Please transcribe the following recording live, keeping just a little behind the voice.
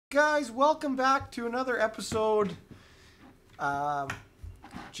Guys, welcome back to another episode.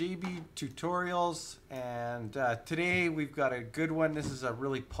 JB Tutorials, and today we've got a good one. This is a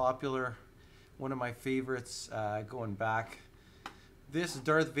really popular, one of my favorites going back. This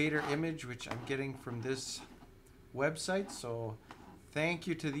Darth Vader image, which I'm getting from this website, so thank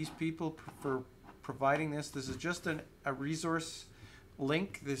you to these people for providing this. This is just a resource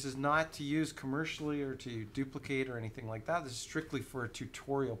link. This is not to use commercially or to duplicate or anything like that. This is strictly for a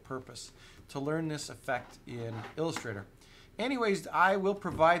tutorial purpose to learn this effect in Illustrator. Anyways, I will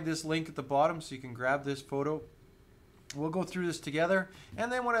provide this link at the bottom so you can grab this photo. We'll go through this together,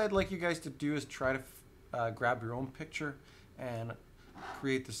 and then what I'd like you guys to do is try to grab your own picture and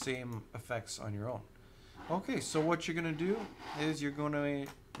create the same effects on your own. Okay, so what you're going to do is you're going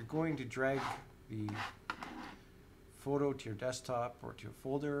to drag the photo to your desktop or to a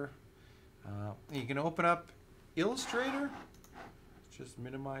folder. You can open up Illustrator. Just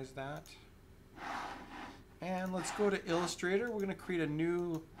minimize that. And let's go to Illustrator. We're going to create a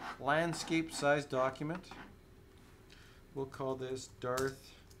new landscape size document. We'll call this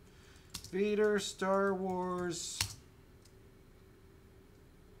Darth Vader Star Wars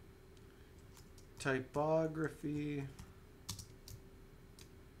Typography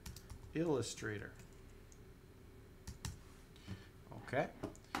Illustrator. Okay,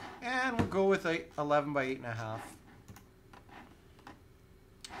 and we'll go with a 11 by 8.5.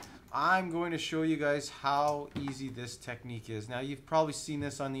 I'm going to show you guys how easy this technique is. Now, you've probably seen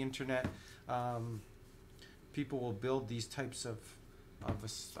this on the internet. People will build these types of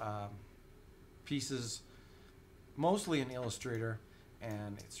pieces mostly in Illustrator,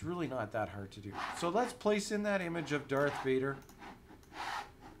 and it's really not that hard to do. So let's place in that image of Darth Vader.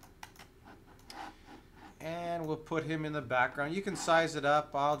 And we'll put him in the background. You can size it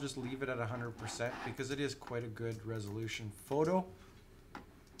up. I'll just leave it at 100% because it is quite a good resolution photo.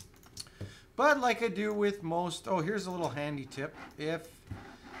 But like I do with most, here's a little handy tip. If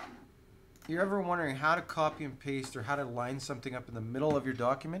you're ever wondering how to copy and paste or how to line something up in the middle of your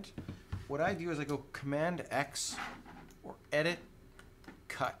document, what I do is I go Command X or Edit,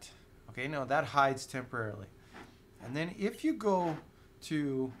 Cut. Okay, now that hides temporarily. And then if you go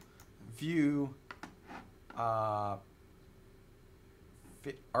to View,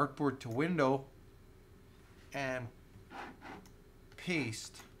 fit artboard to window and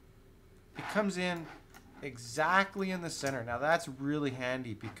paste, it comes in exactly in the center. Now that's really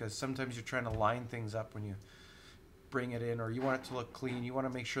handy because sometimes you're trying to line things up when you bring it in, or you want it to look clean. You want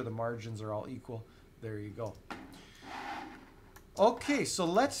to make sure the margins are all equal. There you go. Okay, so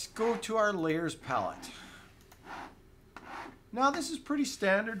let's go to our layers palette. Now this is pretty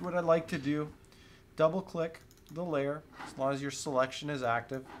standard. What I like to do, double click the layer as long as your selection is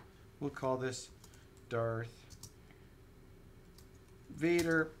active. We'll call this Darth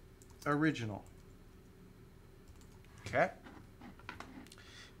Vader Original. Okay.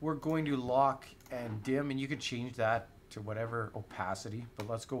 We're going to lock and dim, and you can change that to whatever opacity, but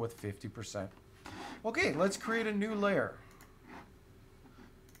let's go with 50%. Okay, let's create a new layer.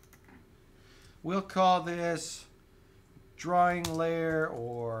 We'll call this drawing layer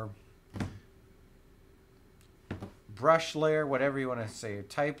or brush layer, whatever you want to say, a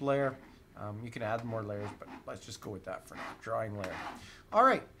type layer. You can add more layers, but let's just go with that for now. Drawing layer. All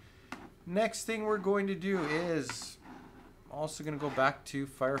right. Next thing we're going to do is also going to go back to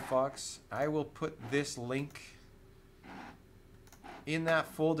Firefox. I will put this link in that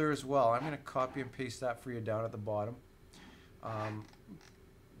folder as well. I'm going to copy and paste that for you down at the bottom.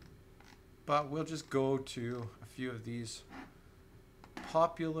 But we'll just go to a few of these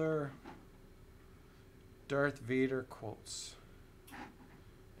popular Darth Vader quotes.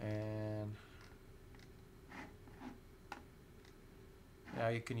 And now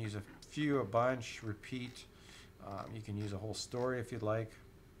you can use a few, a bunch, repeat. You can use a whole story if you'd like.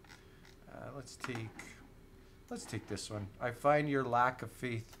 Let's take this one. I find your lack of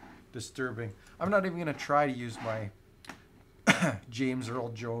faith disturbing. I'm not even going to try to use my James Earl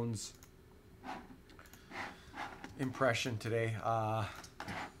Jones impression today.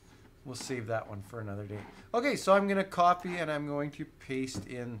 We'll save that one for another day. Okay, so I'm going to copy and I'm going to paste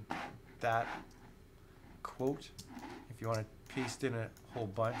in that quote. If you want to paste in a whole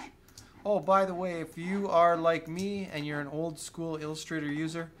bunch. Oh, by the way, if you are like me and you're an old school Illustrator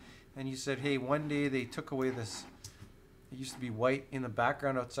user and you said, hey, one day they took away this, it used to be white in the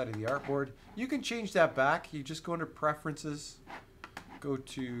background outside of the artboard, you can change that back. You just go into Preferences, go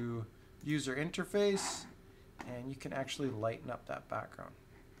to User Interface, and you can actually lighten up that background.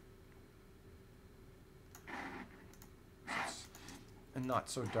 And not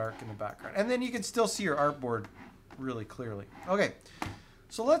so dark in the background. And then you can still see your artboard really clearly. Okay,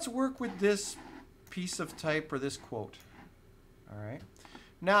 So let's work with this piece of type or this quote. All right.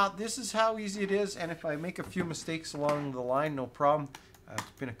 Now, this is how easy it is, and if I make a few mistakes along the line, no problem. It's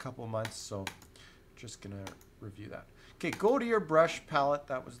been a couple months, so just going to review that. Okay, go to your brush palette.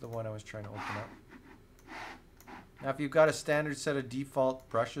 That was the one I was trying to open up. Now, if you've got a standard set of default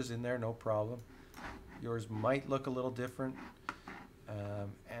brushes in there, no problem. Yours might look a little different.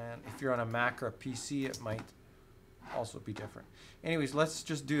 And if you're on a Mac or a PC, it might also be different. Anyways, let's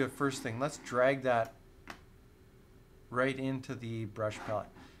just do the first thing. Let's drag that right into the brush palette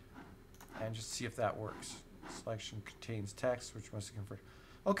and just see if that works. Selection contains text, which must convert.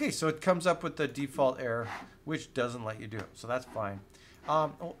 Okay, so it comes up with the default error, which doesn't let you do it. So that's fine.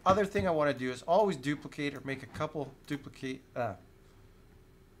 Other thing I want to do is always duplicate or make a couple duplicated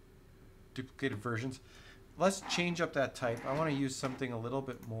versions. Let's change up that type. I want to use something a little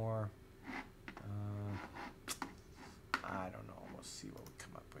bit more, I don't know, we'll see what we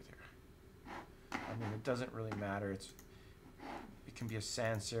come up with here. I mean, it doesn't really matter. It can be a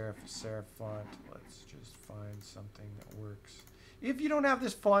sans serif, a serif font. Let's just find something that works. If you don't have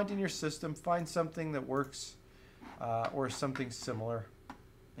this font in your system, find something that works or something similar.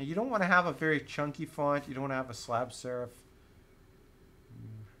 And you don't want to have a very chunky font. You don't want to have a slab serif.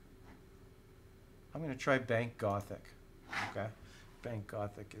 I'm going to try Bank Gothic. Okay, Bank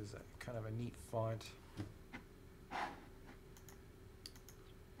Gothic is a kind of a neat font.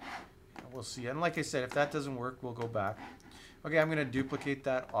 We'll see. And like I said, if that doesn't work, we'll go back. Okay, I'm going to duplicate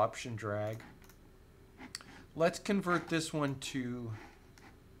that, Option drag. Let's convert this one to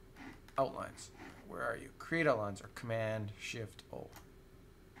outlines. Where are you? Create outlines or Command Shift O.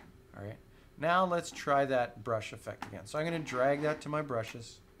 All right. Now let's try that brush effect again. So I'm going to drag that to my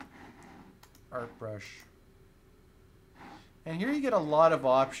brushes. Art brush. And here you get a lot of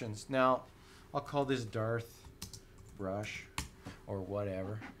options. Now, I'll call this Darth brush or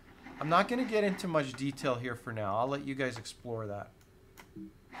whatever. I'm not going to get into much detail here for now. I'll let you guys explore that.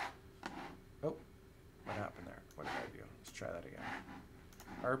 Oh, what happened there? What did I do? Let's try that again.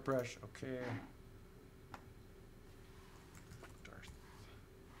 Art brush, okay. Darth.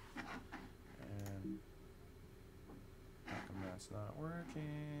 And how come that's not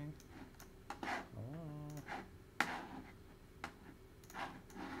working? Oh.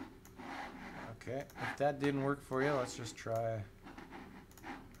 Okay, if that didn't work for you, let's just try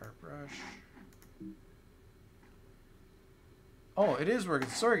art brush. Oh, it is working.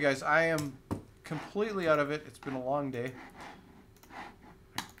 Sorry guys, I am completely out of it. It's been a long day.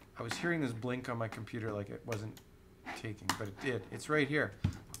 I was hearing this blink on my computer like it wasn't taking, but it did. It's right here.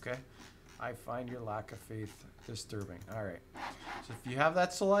 Okay. I find your lack of faith disturbing. All right. So if you have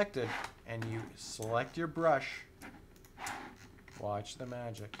that selected and you select your brush, watch the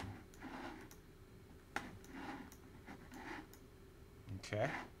magic. Okay.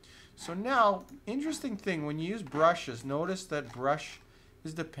 So now, interesting thing, when you use brushes, notice that brush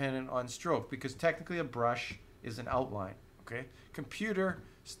is dependent on stroke because technically a brush is an outline. Okay. Computer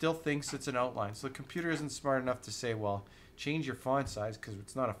still thinks it's an outline. So the computer isn't smart enough to say, well, change your font size because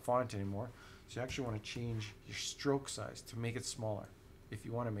it's not a font anymore. So you actually want to change your stroke size to make it smaller if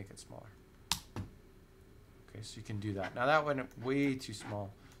you want to make it smaller. Okay, so you can do that. Now that went way too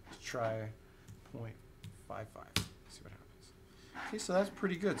small. Let's try 0.55. See what happens. Okay, so that's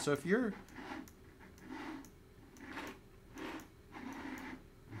pretty good. So if you're...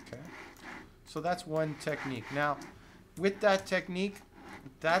 Okay, so that's one technique. Now, with that technique,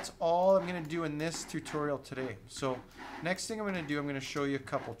 that's all I'm going to do in this tutorial today. So next thing I'm going to do, I'm going to show you a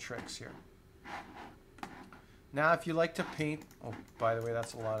couple tricks here. Now, if you like to paint, oh, by the way,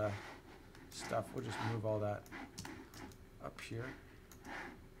 that's a lot of stuff. We'll just move all that up here,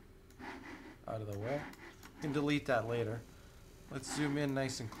 out of the way. You can delete that later. Let's zoom in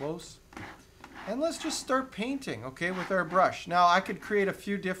nice and close. And let's just start painting, okay, with our brush. Now, I could create a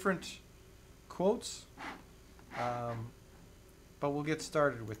few different quotes, but we'll get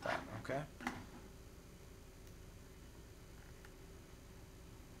started with that, okay?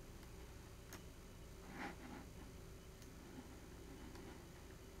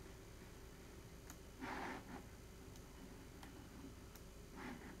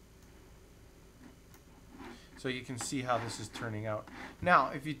 So you can see how this is turning out.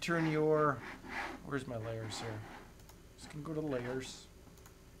 Now, if you turn your, where's my layers here? Just gonna go to layers.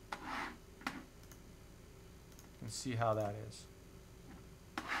 You can see how that is.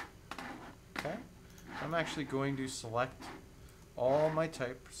 Okay, I'm actually going to select all my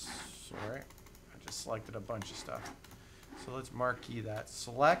types. Sorry, I just selected a bunch of stuff. So let's marquee that.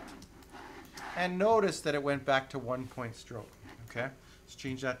 Select, and notice that it went back to 1 point stroke. Okay, let's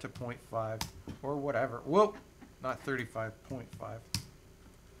change that to 0.5 or whatever. Whoa, not 35, 0.5.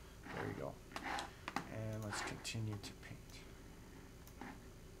 continue to paint.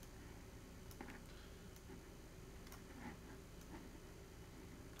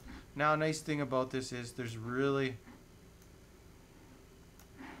 Now, a nice thing about this is there's really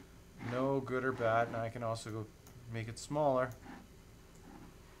no good or bad, and I can also go make it smaller.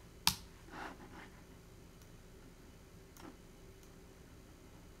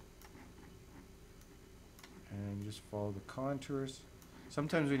 And just follow the contours.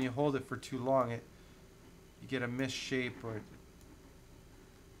 Sometimes when you hold it for too long, you get a misshape, or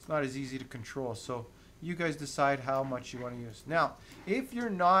it's not as easy to control. So you guys decide how much you want to use. Now, if you're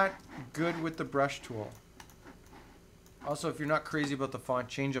not good with the brush tool, also if you're not crazy about the font,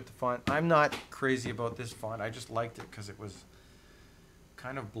 change up the font. I'm not crazy about this font. I just liked it because it was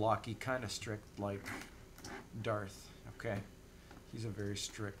kind of blocky, kind of strict, like Darth. Okay, he's a very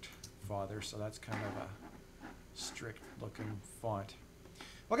strict father, so that's kind of a strict looking font.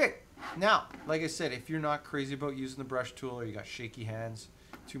 Okay, now, like I said, if you're not crazy about using the brush tool, or you got shaky hands,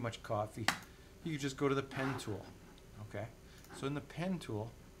 too much coffee, you can just go to the pen tool. Okay, so in the pen tool,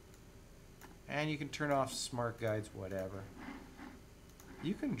 and you can turn off smart guides, whatever.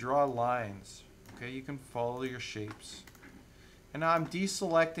 You can draw lines. Okay, you can follow your shapes. And now I'm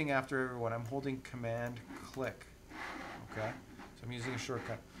deselecting after every one. I'm holding Command click. Okay, so I'm using a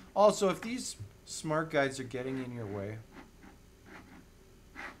shortcut. Also, if these smart guides are getting in your way,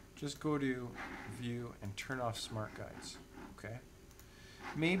 just go to View and turn off smart guides. Okay,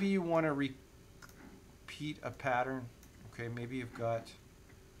 maybe you want to repeat a pattern. Okay, maybe you've got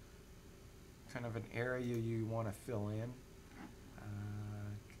kind of an area you want to fill in.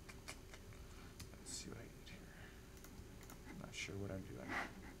 Let's see what I need here. I'm not sure what I'm doing.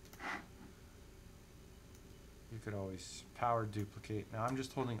 You could always power duplicate. Now I'm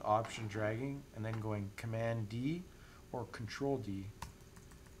just holding Option dragging and then going Command D or Control D.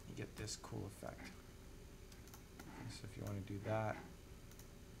 You get this cool effect. Okay, so if you want to do that,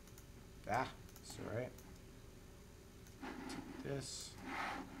 that's all right. Take this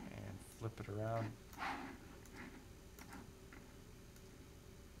and flip it around.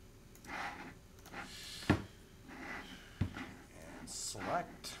 And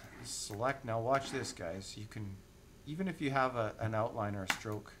select. Select. Now watch this, guys. You can, even if you have an outline or a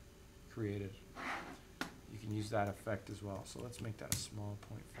stroke created, you can use that effect as well. So let's make that a small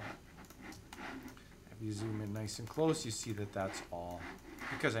point font. If you zoom in nice and close, you see that that's all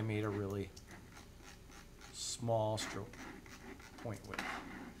because I made a really small stroke point width.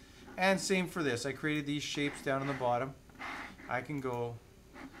 And same for this. I created these shapes down on the bottom. I can go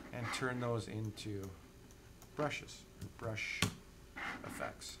and turn those into brushes, brush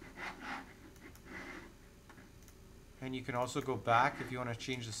effects. And you can also go back if you want to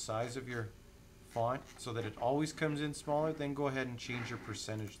change the size of your font so that it always comes in smaller. Then go ahead and change your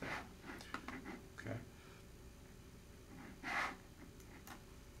percentage there. Okay.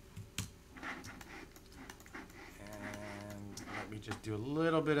 And let me just do a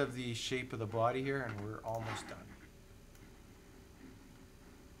little bit of the shape of the body here, and we're almost done.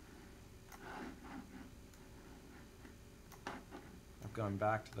 I've gone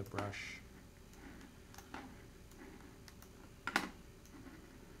back to the brush.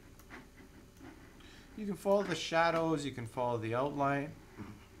 You can follow the shadows, you can follow the outline.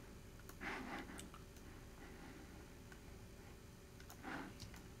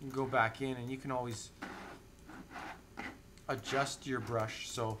 You can go back in and you can always adjust your brush.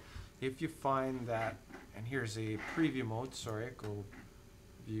 So if you find that, and here's a preview mode, sorry, go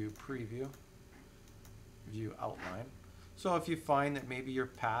View Preview, View Outline. So if you find that maybe your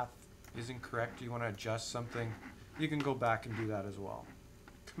path isn't correct, you want to adjust something, you can go back and do that as well.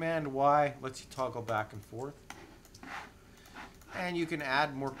 Command Y lets you toggle back and forth. And you can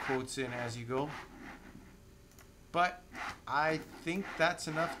add more quotes in as you go. But I think that's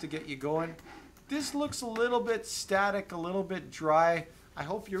enough to get you going. This looks a little bit static, a little bit dry. I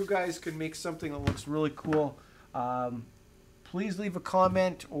hope you guys can make something that looks really cool. Please leave a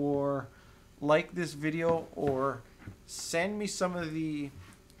comment or like this video or send me some of the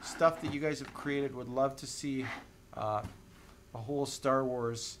stuff that you guys have created. Would love to see a whole Star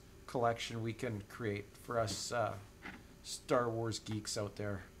Wars collection we can create for us Star Wars geeks out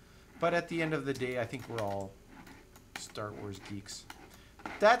there. But at the end of the day, I think we're all Star Wars geeks.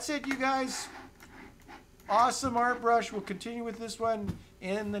 That's it, you guys. Awesome art brush. We'll continue with this one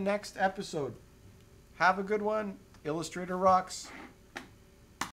in the next episode. Have a good one. Illustrator rocks.